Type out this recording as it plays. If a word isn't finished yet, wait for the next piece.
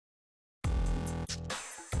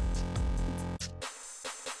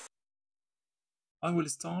I will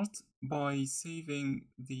start by saving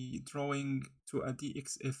the drawing to a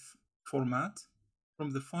DXF format.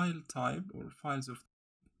 From the file type or files of,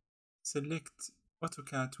 select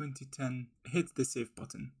AutoCAD 2010, hit the save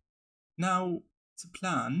button. Now to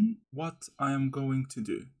plan what I am going to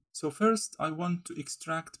do. So first I want to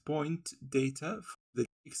extract point data from the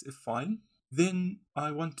DXF file. Then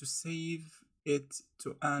I want to save it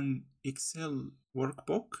to an Excel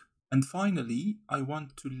workbook. And finally, I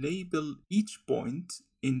want to label each point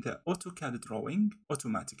in the AutoCAD drawing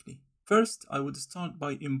automatically. First, I would start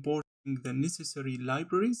by importing the necessary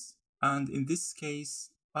libraries. And in this case,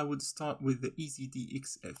 I would start with the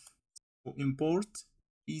EasyDXF. So import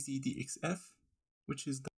EasyDXF, which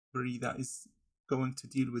is the library that is going to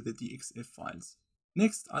deal with the DXF files.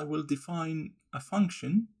 Next, I will define a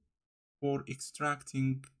function for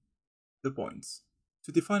extracting the points.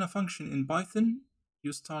 To define a function in Python,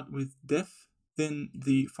 you start with def, then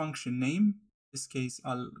the function name. In this case,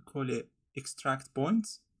 I'll call it extract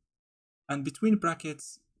points. And between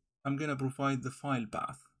brackets, I'm going to provide the file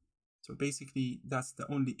path. So basically, that's the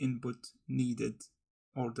only input needed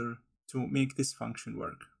in order to make this function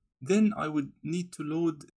work. Then I would need to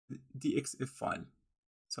load the DXF file.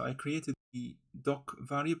 So I created the doc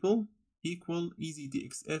variable equal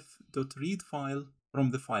easydxf.read file from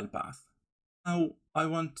the file path. Now I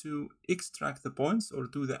want to extract the points or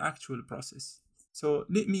do the actual process. So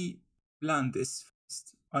let me plan this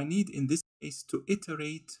first. I need in this case to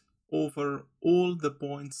iterate over all the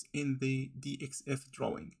points in the DXF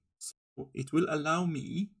drawing. So it will allow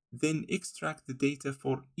me then extract the data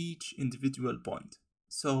for each individual point.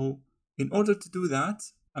 So in order to do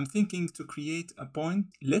that, I'm thinking to create a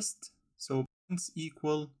point list. So points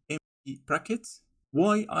equal empty brackets.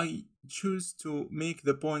 Why I choose to make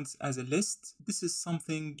the points as a list, this is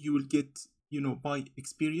something you will get, by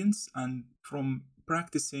experience and from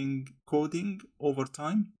practicing coding over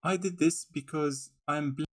time. I did this because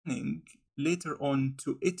I'm planning later on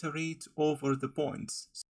to iterate over the points.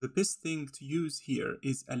 So the best thing to use here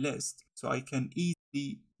is a list, so I can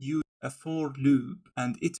easily use a for loop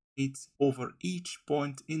and iterate over each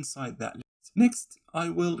point inside that list. Next, I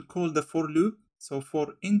will call the for loop. So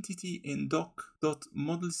for entity in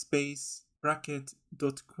doc.modelspace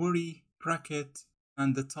bracket.query bracket,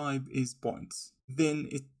 and the type is points. Then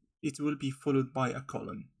it will be followed by a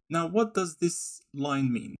colon. Now, what does this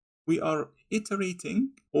line mean? We are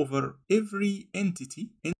iterating over every entity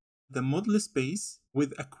in the model space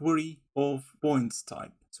with a query of points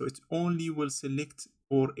type. So it only will select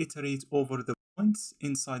or iterate over the points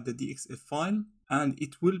inside the DXF file, and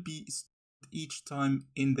it will be each time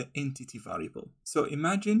in the entity variable. So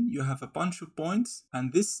imagine you have a bunch of points,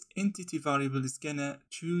 and this entity variable is gonna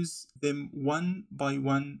choose them one by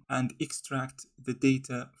one and extract the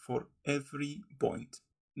data for every point.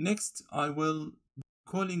 Next, I will be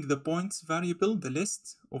calling the points variable, the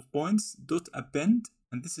list of points, .append,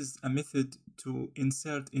 and this is a method to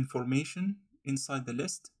insert information inside the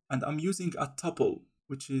list. And I'm using a tuple,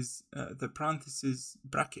 which is the parentheses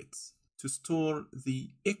brackets, to store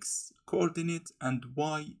the x coordinate and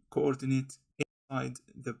y coordinate inside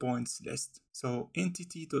the points list. So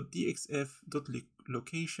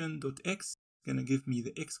entity.dxf.location.x is going to give me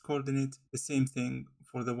the x coordinate, the same thing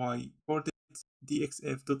for the y coordinate,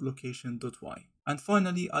 dxf.location.y. And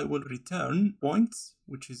finally, I will return points,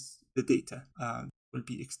 which is the data will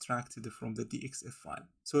be extracted from the DXF file.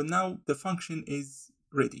 So now the function is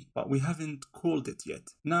ready, but we haven't called it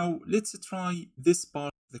yet. Now let's try this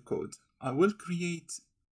part of the code. I will create a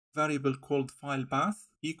variable called file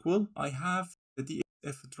path equal. I have the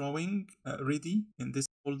DXF drawing ready in this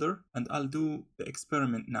folder, and I'll do the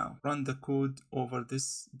experiment now. Run the code over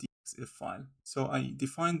this DXF file. So I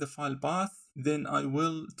define the file path, then I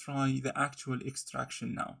will try the actual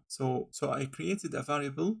extraction now. So I created a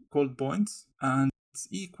variable called points, and it's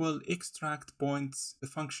equal extract points, the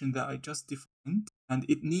function that I just defined, and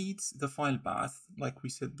it needs the file path like we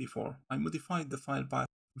said before. I modified the file path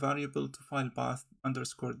variable to file path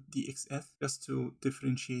underscore DXF just to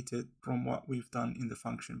differentiate it from what we've done in the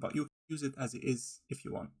function, but you can use it as it is if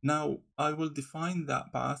you want. Now I will define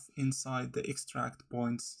that path inside the extract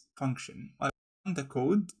points function. I run the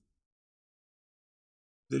code.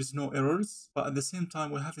 There is no errors, but at the same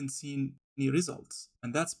time we haven't seen any results,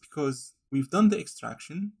 and that's because we've done the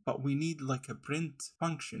extraction, but we need like a print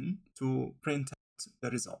function to print out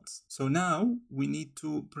the results. So now we need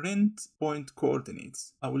to print point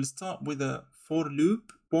coordinates. I will start with a for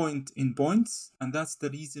loop point in points, and that's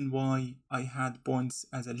the reason why I had points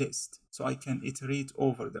as a list, so I can iterate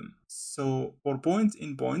over them. So for point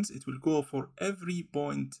in points, it will go for every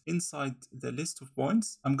point inside the list of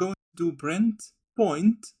points. I'm going to do print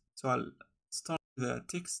point, so I'll start the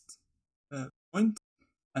text point,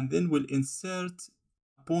 and then we'll insert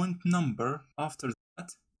a point number after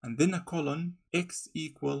that, and then a colon, x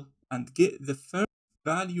equal, and get the first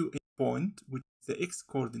value in point, which is the x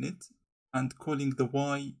coordinate, and calling the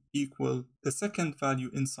y equal the second value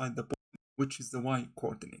inside the point, which is the y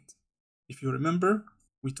coordinate. If you remember,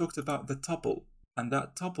 we talked about the tuple, and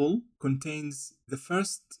that tuple contains the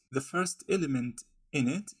first element in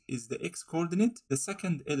it is the x coordinate, the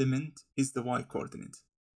second element is the y coordinate.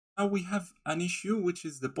 Now we have an issue, which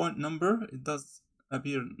is the point number. It does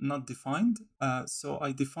appear not defined. So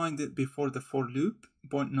I defined it before the for loop,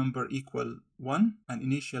 point number equal 1, an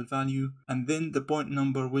initial value, and then the point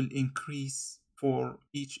number will increase for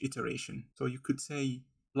each iteration. So you could say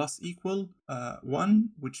plus equal 1,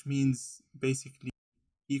 which means basically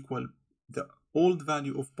equal the old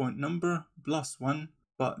value of point number plus 1,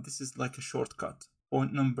 but this is like a shortcut.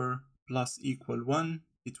 Point number plus equal 1,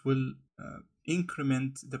 it will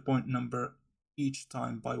increment the point number each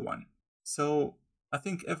time by 1. So I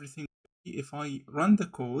think everything, if I run the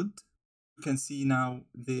code, you can see now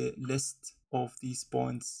the list of these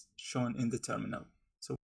points shown in the terminal.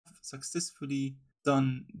 So we have successfully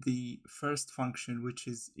done the first function, which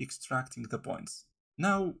is extracting the points.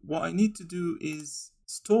 Now what I need to do is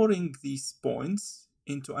storing these points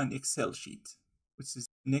into an Excel sheet, which is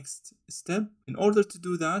the next step. In order to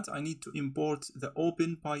do that, I need to import the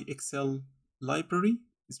OpenPyXL library.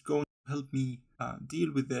 It's going to help me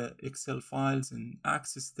deal with the Excel files and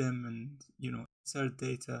access them and, insert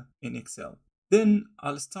data in Excel. Then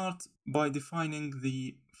I'll start by defining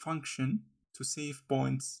the function to save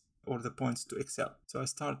points or the points to Excel. So I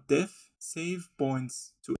start def save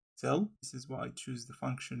points to Excel. This is why I choose the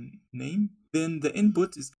function name. Then the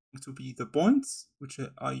input is going to be the points, which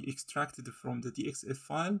I extracted from the DXF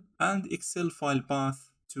file, and Excel file path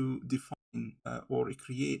to define or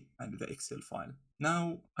create the Excel file.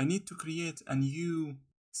 Now I need to create a new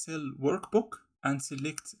Excel workbook and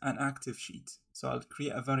select an active sheet. So I'll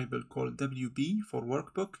create a variable called WB for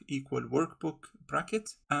workbook equal workbook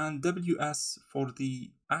bracket, and WS for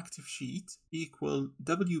the active sheet equal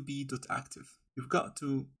WB.active. You've got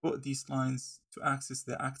to put these lines to access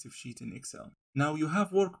the active sheet in Excel. Now you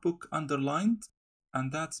have workbook underlined,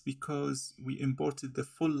 and that's because we imported the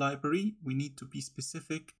full library. We need to be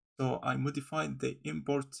specific. So I modified the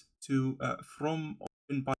import to from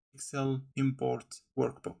OpenPyXL import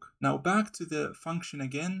workbook. Now back to the function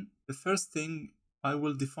again. The first thing, I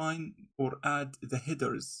will define or add the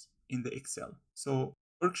headers in the Excel. So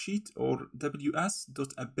worksheet or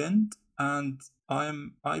ws.append, and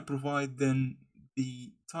I provide then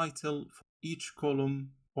the title for each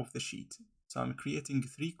column of the sheet. So I'm creating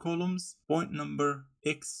 3 columns, point number,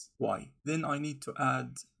 X, Y. Then I need to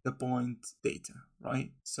add the point data,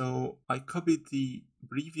 right? So I copied the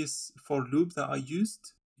previous for loop that I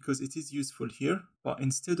used because it is useful here, but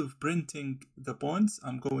instead of printing the points,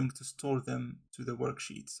 I'm going to store them to the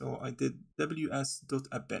worksheet. So I did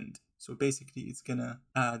ws.append. So basically it's gonna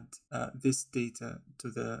add this data to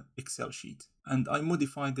the Excel sheet. And I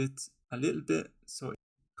modified it a little bit so it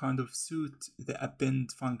kind of suit the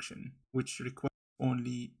append function, which requires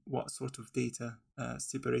only what sort of data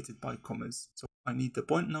separated by commas. So I need the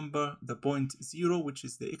point number, the point 0, which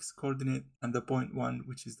is the X coordinate, and the point 1,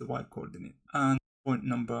 which is the Y coordinate. And point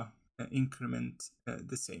number increment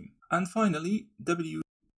the same. And finally,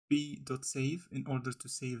 wb.save in order to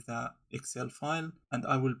save that Excel file, and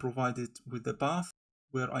I will provide it with the path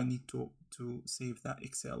where I need to save that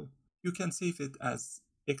Excel. You can save it as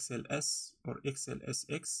XLS or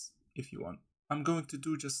XLSX if you want. I'm going to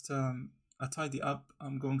do just a tidy up.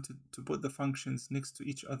 I'm going to put the functions next to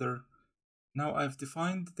each other. Now I've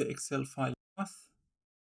defined the Excel file path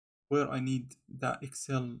where I need that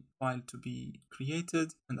Excel file to be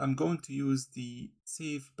created, and I'm going to use the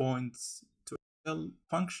save points to Excel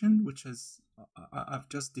function, which I've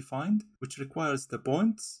just defined, which requires the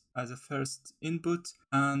points as a first input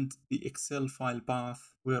and the Excel file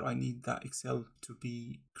path where I need that Excel to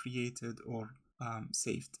be created or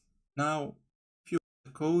saved. Now, if you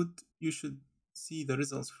have the code, you should see the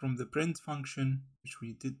results from the print function, which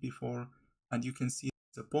we did before, and you can see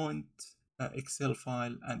the point Excel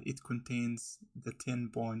file, and it contains the 10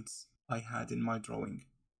 points I had in my drawing.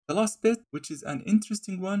 The last bit, which is an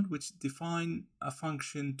interesting one, which define a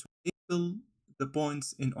function to label the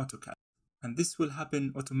points in AutoCAD, and this will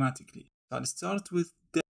happen automatically. So I'll start with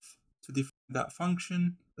def to define that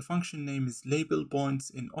function. The function name is label points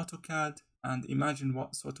in AutoCAD, and imagine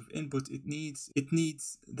what sort of input it needs. It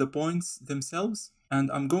needs the points themselves, and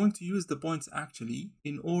I'm going to use the points actually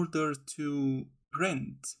in order to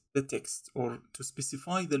print the text or to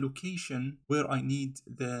specify the location where I need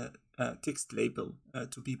the text label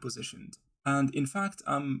to be positioned. And in fact,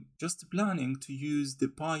 I'm just planning to use the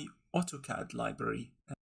by AutoCAD library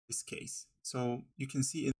in this case. So you can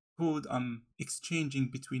see in the code I'm exchanging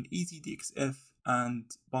between EasyDXF and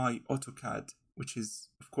by AutoCAD, which is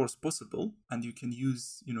of course possible, and you can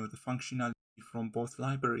use the functionality from both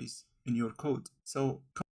libraries in your code. So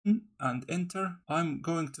come and enter. I'm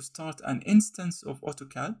going to start an instance of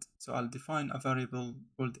AutoCAD. So I'll define a variable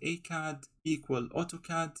called ACAD equal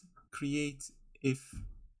AutoCAD create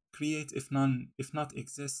if none, if not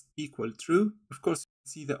exist, equal true. Of course, you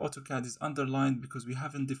can see the AutoCAD is underlined because we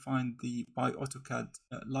haven't defined the by AutoCAD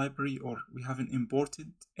library, or we haven't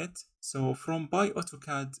imported it. So from by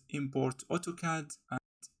AutoCAD, import AutoCAD, and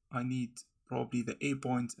I need probably the A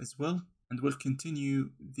point as well. And we'll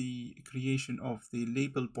continue the creation of the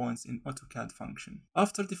label points in AutoCAD function.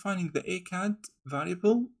 After defining the ACAD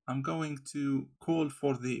variable, I'm going to call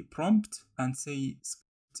for the prompt and say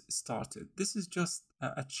started. This is just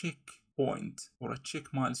a check point or a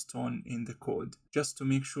check milestone in the code, just to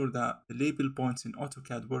make sure that the label points in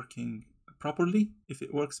AutoCAD working properly. If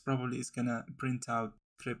it works properly, it's gonna print out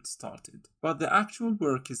script started. But the actual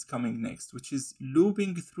work is coming next, which is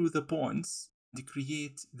looping through the points to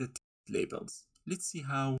create the text labels. Let's see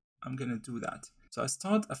how I'm gonna do that. So I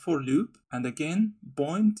start a for loop, and again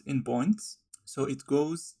point in points, so it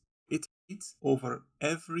goes over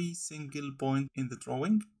every single point in the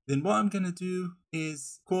drawing. Then what I'm gonna do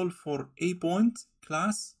is call for a point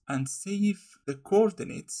class and save the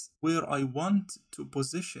coordinates where I want to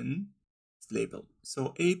position this label.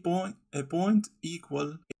 So a point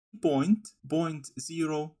equal point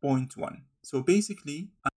 0, 0.1. So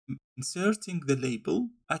basically I'm inserting the label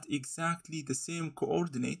at exactly the same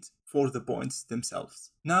coordinate for the points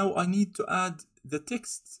themselves. Now I need to add the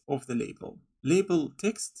text of the label. Label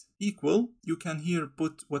text equal, you can here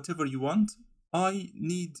put whatever you want. I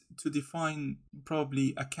need to define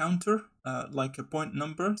probably a counter, like a point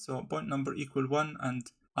number. So point number equal 1,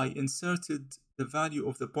 and I inserted the value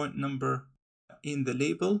of the point number in the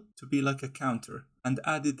label to be like a counter, and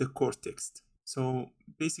added the core text. So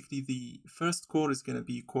basically the first core is going to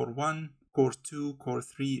be core 1, core 2, core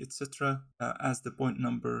 3, etc. As the point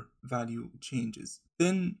number value changes.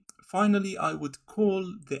 Then finally, I would call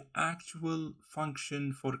the actual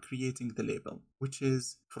function for creating the label, which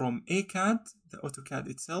is from ACAD, the AutoCAD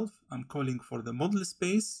itself. I'm calling for the model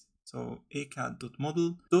space. So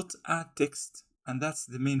ACAD.model.addText, and that's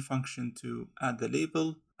the main function to add the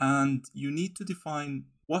label. And you need to define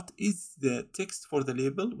what is the text for the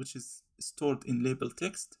label, which is stored in label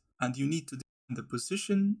text. And you need to define the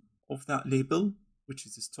position of that label, which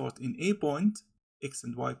is stored in a point, X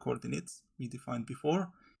and Y coordinates we defined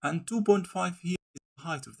before. And 2.5 here is the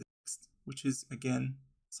height of the text, which is again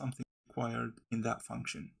something required in that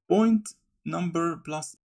function. Point number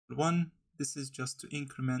plus 1, this is just to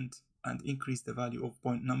increment and increase the value of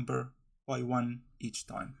point number by 1 each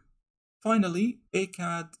time. Finally,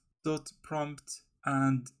 ACAD.prompt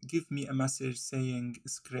and give me a message saying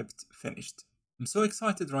script finished. I'm so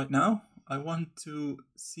excited right now. I want to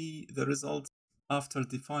see the results after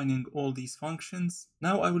defining all these functions.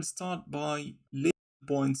 Now I will start by label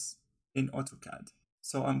points in AutoCAD.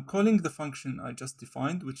 So I'm calling the function I just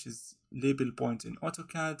defined, which is label point in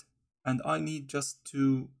AutoCAD, and I need just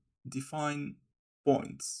to define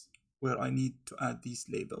points where I need to add these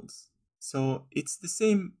labels. So it's the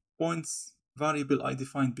same points variable I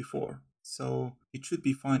defined before, so it should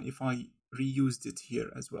be fine if I reused it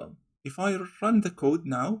here as well. If I run the code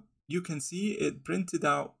now, you can see it printed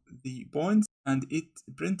out the points, and it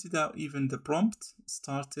printed out even the prompt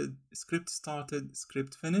started, script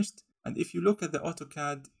finished. And if you look at the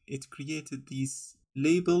AutoCAD, it created these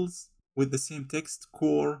labels with the same text,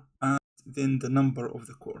 core, and then the number of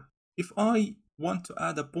the core. If I want to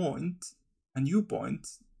add a new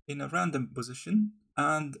point in a random position,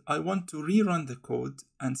 and I want to rerun the code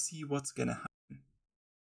and see what's gonna happen,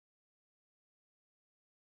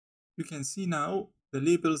 you can see now the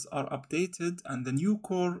labels are updated and the new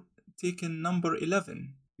core taken number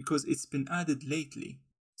 11 because it's been added lately.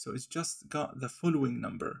 So it's just got the following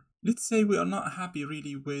number. Let's say we are not happy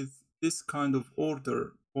really with this kind of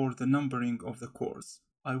order or the numbering of the cores.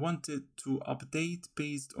 I want it to update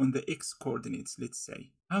based on the X coordinates, let's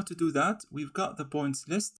say. How to do that? We've got the points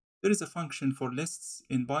list. There is a function for lists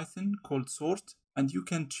in Python called sort, and you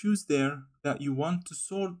can choose there that you want to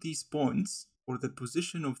sort these points or the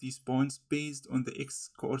position of these points based on the X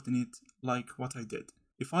coordinate, like what I did.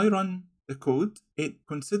 If I run the code, it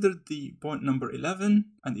considered the point number 11,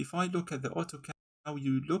 and if I look at the AutoCAD, now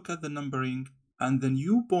you look at the numbering, and the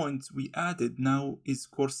new point we added now is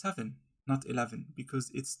core 7, not 11,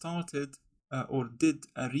 because it started or did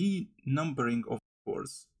a renumbering of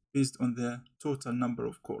cores based on the total number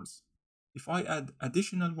of cores. If I add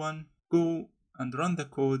additional one, go and run the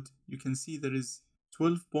code, you can see there is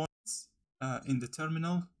 12 points in the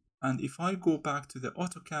terminal. And if I go back to the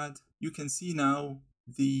AutoCAD, you can see now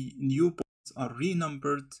the new points are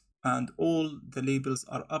renumbered and all the labels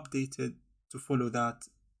are updated to follow that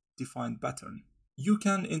defined pattern. You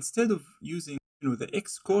can, instead of using the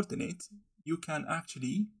X coordinate, you can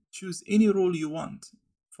actually choose any role you want.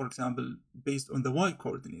 For example, based on the Y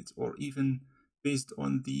coordinate, or even based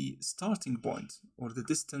on the starting point or the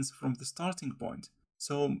distance from the starting point.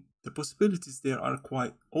 So the possibilities there are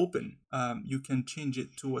quite open. You can change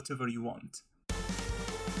it to whatever you want.